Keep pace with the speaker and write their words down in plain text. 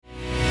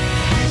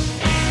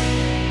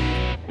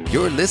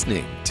You're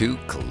listening to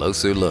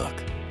Closer Look.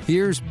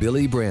 Here's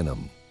Billy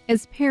Branham.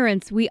 As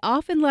parents, we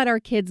often let our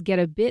kids get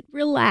a bit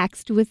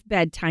relaxed with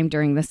bedtime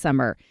during the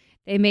summer.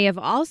 They may have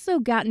also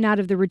gotten out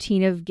of the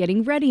routine of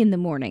getting ready in the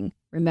morning,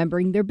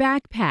 remembering their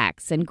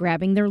backpacks, and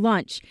grabbing their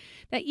lunch.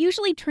 That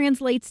usually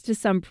translates to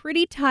some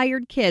pretty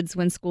tired kids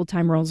when school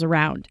time rolls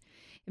around.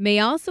 It may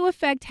also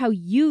affect how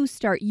you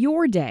start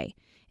your day.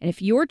 And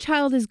if your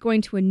child is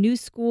going to a new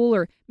school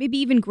or maybe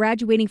even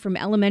graduating from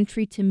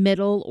elementary to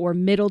middle or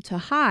middle to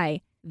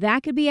high,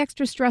 that could be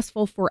extra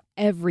stressful for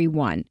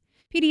everyone.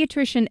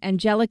 Pediatrician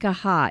Angelica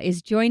Ha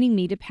is joining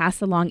me to pass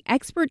along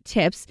expert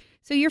tips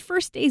so your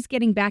first days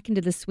getting back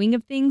into the swing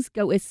of things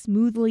go as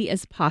smoothly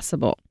as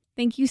possible.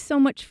 Thank you so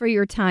much for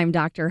your time,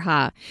 Dr.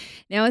 Ha.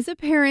 Now, as a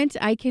parent,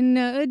 I can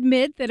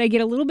admit that I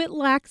get a little bit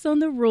lax on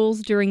the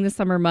rules during the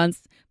summer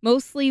months,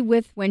 mostly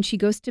with when she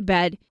goes to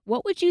bed.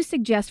 What would you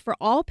suggest for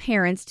all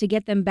parents to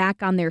get them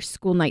back on their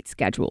school night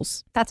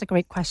schedules? That's a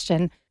great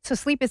question. So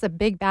sleep is a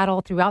big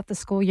battle throughout the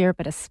school year,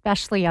 but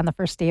especially on the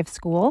first day of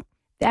school.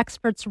 The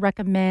experts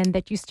recommend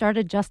that you start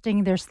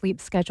adjusting their sleep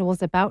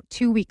schedules about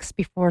 2 weeks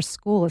before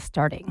school is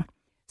starting.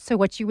 So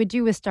what you would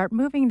do is start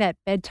moving that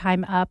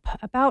bedtime up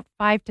about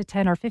 5 to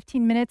 10 or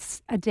 15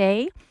 minutes a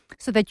day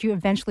so that you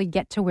eventually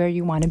get to where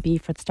you want to be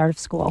for the start of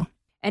school.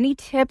 Any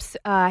tips?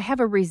 I have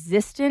a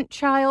resistant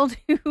child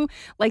who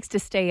likes to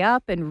stay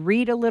up and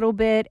read a little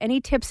bit.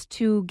 Any tips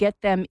to get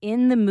them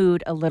in the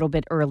mood a little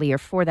bit earlier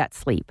for that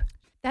sleep?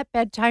 That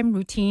bedtime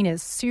routine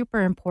is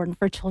super important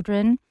for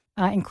children,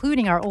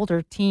 including our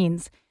older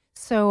teens.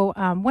 So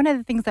one of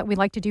the things that we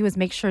like to do is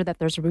make sure that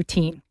there's a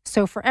routine.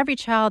 So for every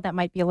child, that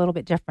might be a little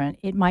bit different.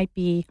 It might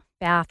be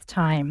bath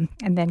time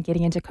and then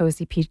getting into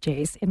cozy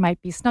PJs. It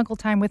might be snuggle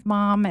time with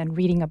mom and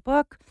reading a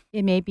book.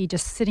 It may be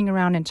just sitting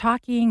around and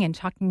talking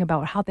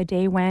about how the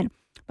day went.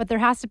 But there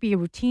has to be a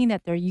routine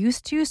that they're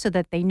used to so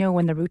that they know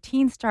when the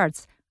routine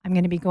starts, I'm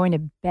going to be going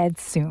to bed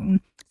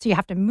soon. So you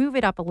have to move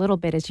it up a little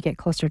bit as you get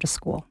closer to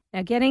school.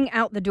 Now, getting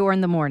out the door in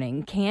the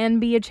morning can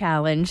be a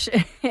challenge,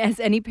 as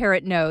any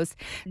parent knows.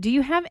 Do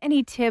you have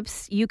any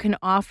tips you can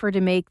offer to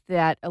make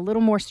that a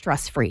little more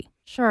stress-free?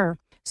 Sure.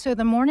 So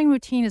the morning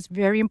routine is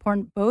very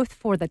important both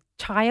for the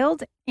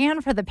child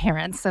and for the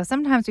parents. So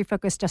sometimes we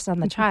focus just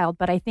on the child,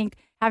 but I think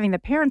having the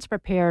parents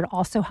prepared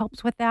also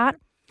helps with that.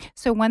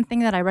 So one thing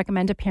that I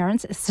recommend to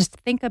parents is just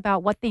think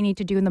about what they need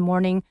to do in the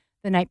morning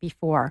the night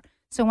before.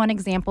 So one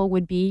example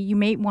would be you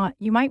might want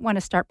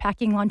to start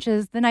packing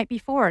lunches the night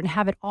before and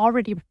have it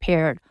already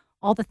prepared.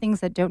 All the things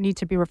that don't need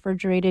to be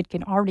refrigerated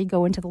can already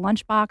go into the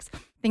lunchbox.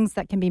 Things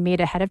that can be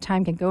made ahead of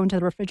time can go into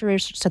the refrigerator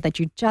so that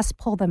you just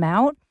pull them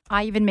out.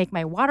 I even make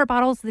my water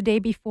bottles the day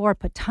before,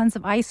 put tons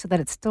of ice so that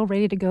it's still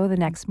ready to go the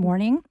next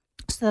morning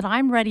so that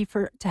I'm ready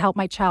to help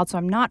my child. So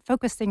I'm not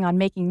focusing on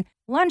making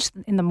lunch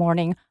in the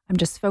morning. I'm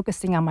just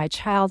focusing on my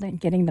child and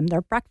getting them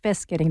their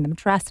breakfast, getting them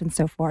dressed and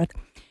so forth.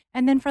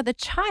 And then for the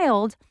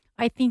child,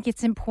 I think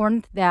it's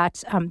important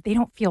that they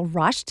don't feel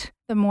rushed.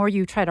 The more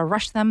you try to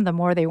rush them, the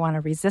more they want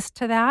to resist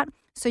to that.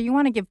 So you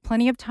want to give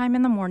plenty of time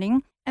in the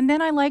morning. And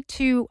then I like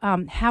to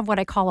have what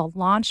I call a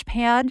launch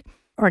pad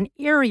or an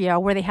area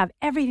where they have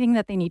everything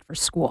that they need for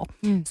school.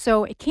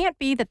 So it can't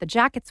be that the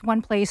jacket's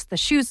one place, the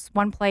shoes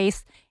one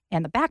place,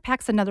 and the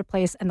backpack's another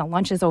place, and the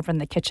lunch is over in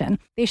the kitchen.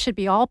 They should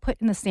be all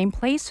put in the same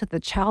place so the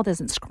child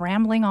isn't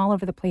scrambling all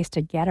over the place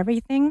to get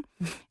everything.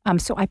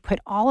 So I put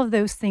all of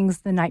those things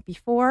the night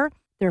before.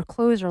 Their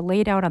clothes are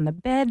laid out on the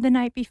bed the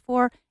night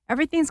before.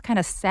 Everything's kind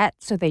of set,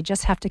 so they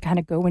just have to kind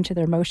of go into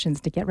their motions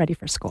to get ready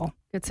for school.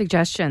 Good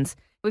suggestions.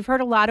 We've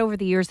heard a lot over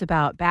the years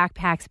about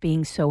backpacks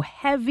being so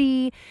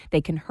heavy.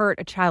 They can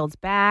hurt a child's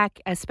back,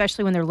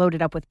 especially when they're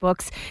loaded up with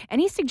books.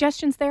 Any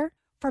suggestions there?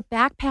 For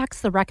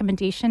backpacks, the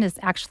recommendation is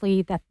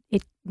actually that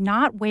it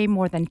not weigh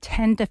more than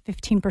 10 to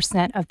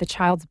 15% of the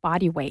child's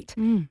body weight.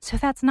 So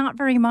that's not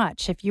very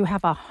much. If you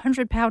have a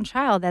 100-pound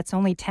child, that's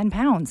only 10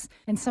 pounds.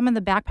 And some of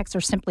the backpacks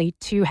are simply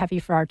too heavy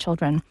for our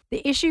children.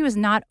 The issue is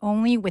not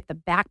only with the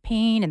back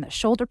pain and the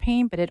shoulder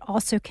pain, but it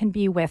also can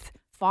be with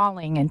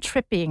falling and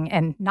tripping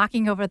and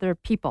knocking over their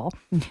people.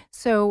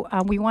 So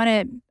we want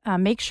to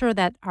make sure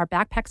that our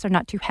backpacks are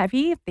not too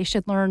heavy. They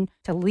should learn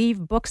to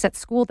leave books at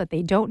school that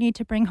they don't need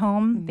to bring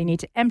home. They need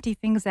to empty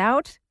things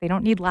out. They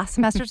don't need last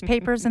semester's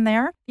papers in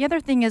there. The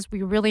other thing is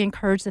we really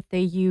encourage that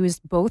they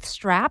use both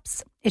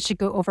straps. It should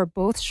go over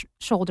both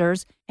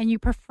shoulders, and you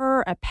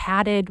prefer a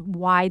padded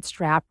wide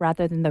strap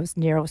rather than those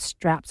narrow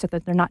straps so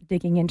that they're not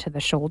digging into the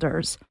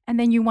shoulders. And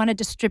then you want to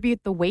distribute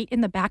the weight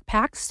in the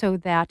backpack so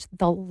that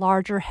the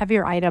larger,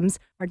 heavier items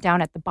are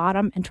down at the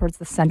bottom and towards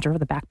the center of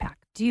the backpack.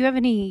 Do you have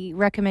any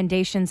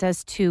recommendations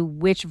as to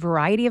which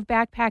variety of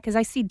backpack? Because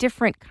I see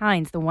different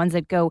kinds, the ones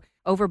that go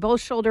over both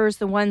shoulders,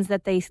 the ones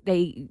that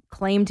they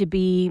claim to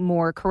be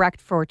more correct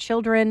for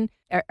children.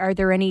 Are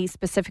there any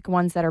specific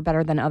ones that are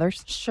better than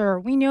others? Sure.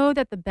 We know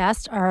that the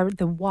best are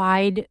the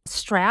wide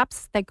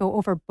straps that go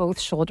over both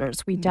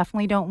shoulders. We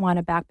definitely don't want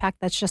a backpack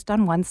that's just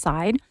on one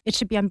side. It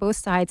should be on both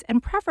sides.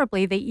 And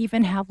preferably, they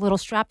even have little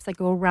straps that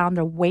go around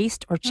the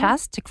waist or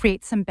chest to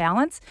create some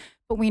balance.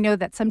 but we know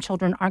that some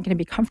children aren't going to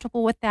be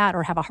comfortable with that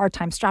or have a hard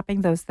time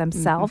strapping those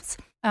themselves.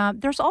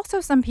 There's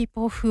also some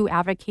people who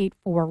advocate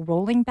for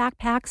rolling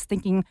backpacks,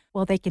 thinking,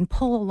 well, they can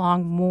pull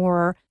along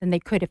more than they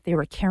could if they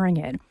were carrying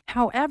it.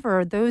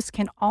 However, those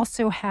can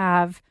also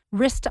have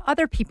risk to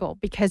other people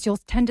because you'll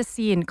tend to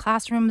see in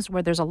classrooms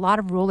where there's a lot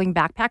of rolling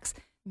backpacks,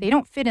 they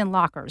don't fit in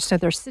lockers. So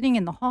they're sitting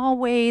in the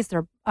hallways,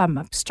 they're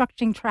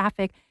obstructing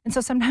traffic. And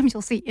so sometimes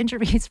you'll see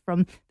injuries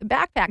from the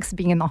backpacks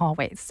being in the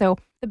hallways. So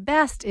the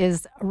best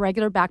is a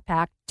regular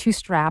backpack, 2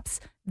 straps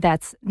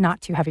that's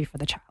not too heavy for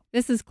the child.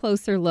 This is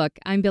Closer Look.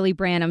 I'm Billy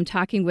Branham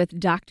talking with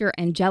Dr.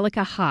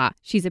 Angelica Ha.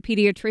 She's a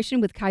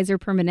pediatrician with Kaiser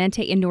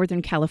Permanente in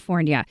Northern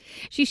California.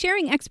 She's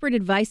sharing expert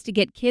advice to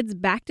get kids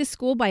back to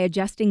school by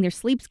adjusting their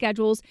sleep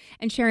schedules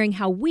and sharing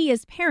how we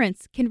as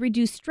parents can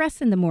reduce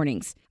stress in the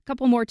mornings. A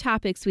couple more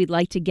topics we'd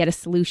like to get a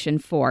solution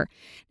for.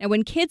 Now,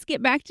 when kids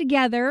get back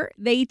together,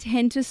 they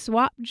tend to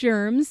swap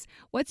germs.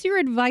 What's your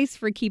advice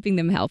for keeping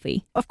them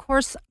healthy? Of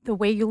course, the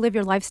way you live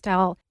your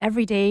lifestyle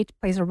every day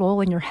plays a role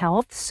in your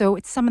health. So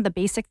it's some of the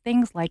basic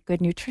things like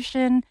good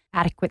nutrition,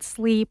 adequate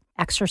sleep,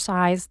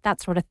 exercise,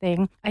 that sort of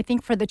thing. I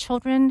think for the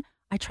children,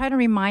 I try to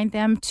remind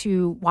them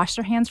to wash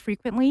their hands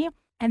frequently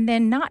and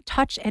then not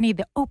touch any of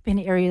the open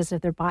areas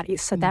of their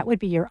bodies. So that would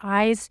be your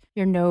eyes,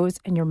 your nose,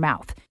 and your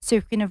mouth. So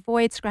if you can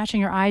avoid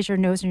scratching your eyes, your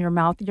nose, and your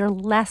mouth, you're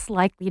less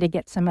likely to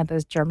get some of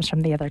those germs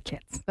from the other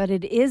kids. But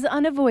it is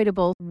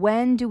unavoidable.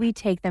 When do we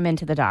take them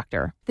into the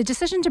doctor? The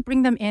decision to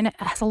bring them in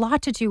has a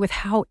lot to do with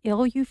how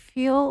ill you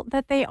feel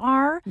that they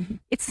are.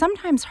 It's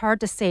sometimes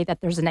hard to say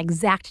that there's an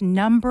exact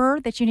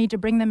number that you need to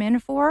bring them in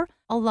for.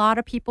 A lot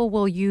of people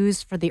will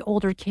use for the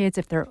older kids,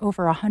 if they're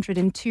over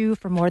 102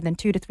 for more than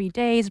 2 to 3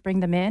 days,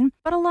 bring them in.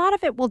 But a lot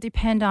of it will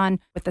depend on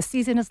what the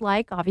season is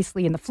like.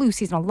 Obviously, in the flu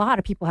season, a lot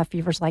of people have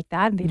fevers like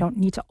that, and they don't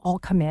need to all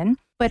come in.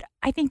 But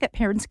I think that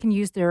parents can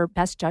use their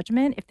best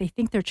judgment. If they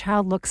think their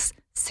child looks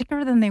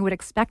sicker than they would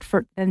expect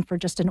for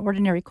just an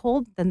ordinary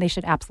cold, then they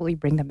should absolutely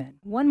bring them in.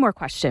 One more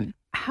question.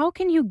 How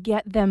can you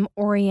get them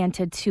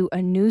oriented to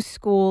a new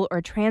school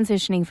or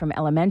transitioning from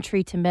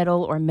elementary to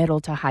middle or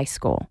middle to high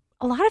school?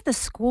 A lot of the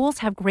schools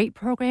have great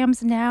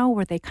programs now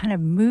where they kind of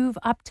move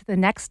up to the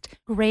next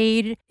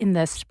grade in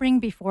the spring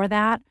before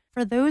that.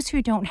 For those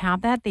who don't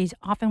have that, they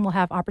often will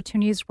have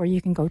opportunities where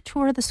you can go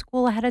tour the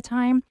school ahead of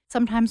time.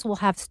 Sometimes we'll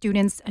have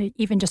students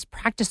even just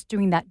practice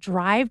doing that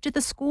drive to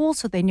the school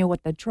so they know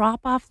what the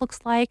drop-off looks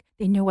like.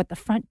 They know what the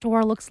front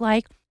door looks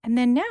like. And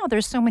then now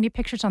there's so many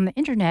pictures on the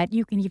internet,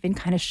 you can even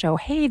kind of show,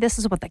 hey, this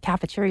is what the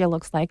cafeteria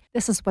looks like.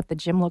 This is what the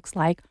gym looks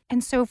like.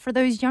 And so for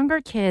those younger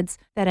kids,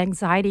 that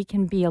anxiety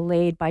can be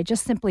allayed by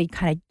just simply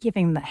kind of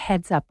giving the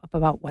heads up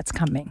about what's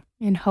coming.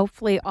 And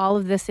hopefully all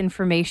of this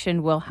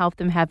information will help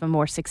them have a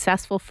more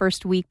successful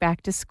first week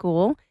back to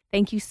school.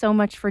 Thank you so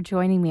much for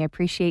joining me. I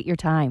appreciate your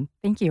time.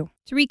 Thank you.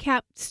 To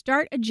recap,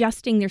 start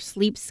adjusting their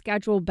sleep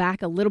schedule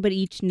back a little bit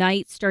each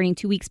night, starting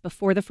 2 weeks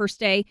before the first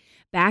day.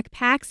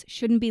 Backpacks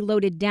shouldn't be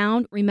loaded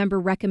down. Remember,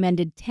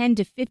 recommended 10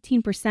 to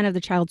 15% of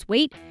the child's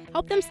weight.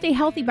 Help them stay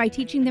healthy by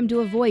teaching them to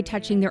avoid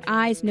touching their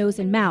eyes, nose,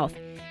 and mouth.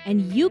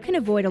 And you can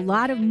avoid a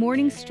lot of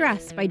morning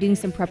stress by doing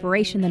some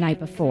preparation the night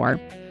before.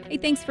 Hey,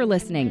 thanks for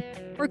listening.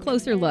 For a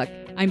Closer Look,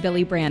 I'm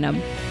Billy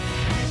Branham.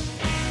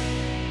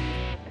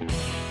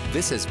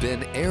 This has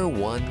been Air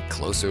One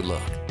Closer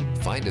Look.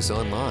 Find us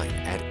online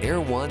at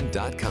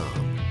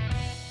airone.com.